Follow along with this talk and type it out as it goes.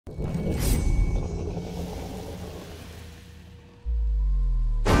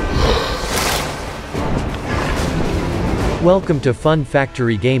Welcome to Fun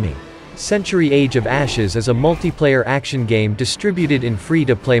Factory Gaming. Century Age of Ashes is a multiplayer action game distributed in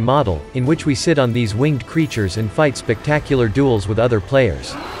free-to-play model, in which we sit on these winged creatures and fight spectacular duels with other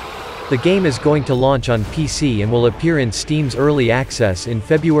players. The game is going to launch on PC and will appear in Steam's Early Access in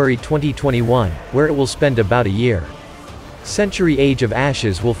February 2021, where it will spend about a year. Century Age of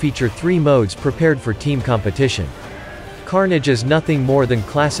Ashes will feature 3 modes prepared for team competition. Carnage is nothing more than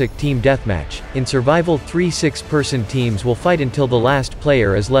classic team deathmatch. In survival, 3 6-person teams will fight until the last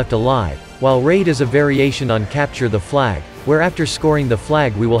player is left alive, while Raid is a variation on Capture the Flag, where after scoring the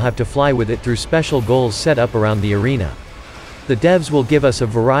flag we will have to fly with it through special goals set up around the arena. The devs will give us a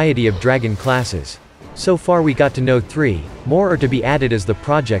variety of dragon classes. So far we got to know 3, more are to be added as the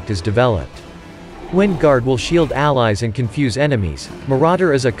project is developed. Windguard will shield allies and confuse enemies,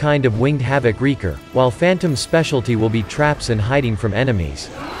 Marauder is a kind of winged havoc wreaker, while Phantom's specialty will be traps and hiding from enemies.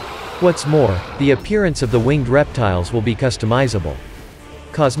 What's more, the appearance of the winged reptiles will be customizable.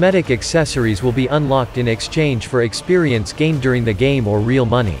 Cosmetic accessories will be unlocked in exchange for experience gained during the game or real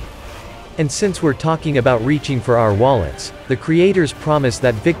money. And since we're talking about reaching for our wallets, the creators promise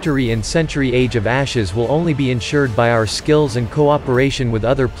that victory in Century Age of Ashes will only be ensured by our skills and cooperation with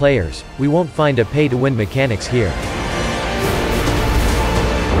other players. We won't find a pay-to-win mechanics here.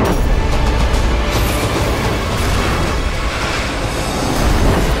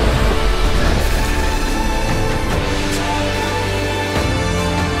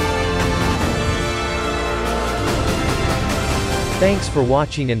 Thanks for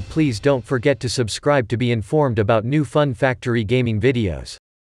watching, and please don't forget to subscribe to be informed about new Fun Factory gaming videos.